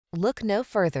Look no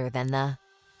further than the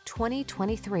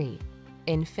 2023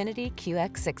 INFINITI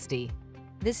QX60.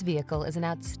 This vehicle is an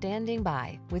outstanding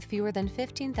buy with fewer than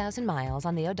 15,000 miles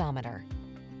on the odometer.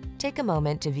 Take a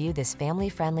moment to view this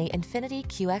family-friendly INFINITI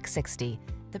QX60,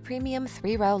 the premium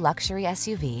three-row luxury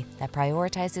SUV that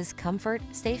prioritizes comfort,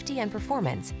 safety, and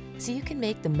performance so you can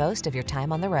make the most of your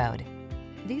time on the road.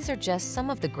 These are just some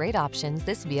of the great options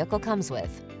this vehicle comes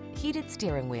with: heated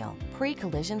steering wheel,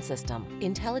 pre-collision system,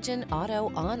 intelligent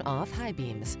auto on-off high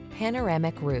beams,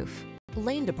 panoramic roof,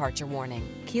 lane departure warning,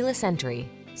 keyless entry,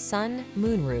 sun,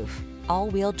 moonroof,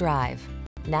 all-wheel drive,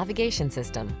 navigation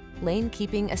system, lane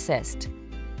keeping assist.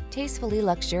 Tastefully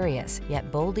luxurious,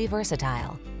 yet boldly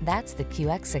versatile. That's the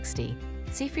QX60.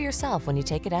 See for yourself when you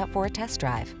take it out for a test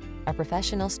drive. Our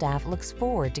professional staff looks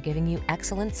forward to giving you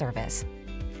excellent service.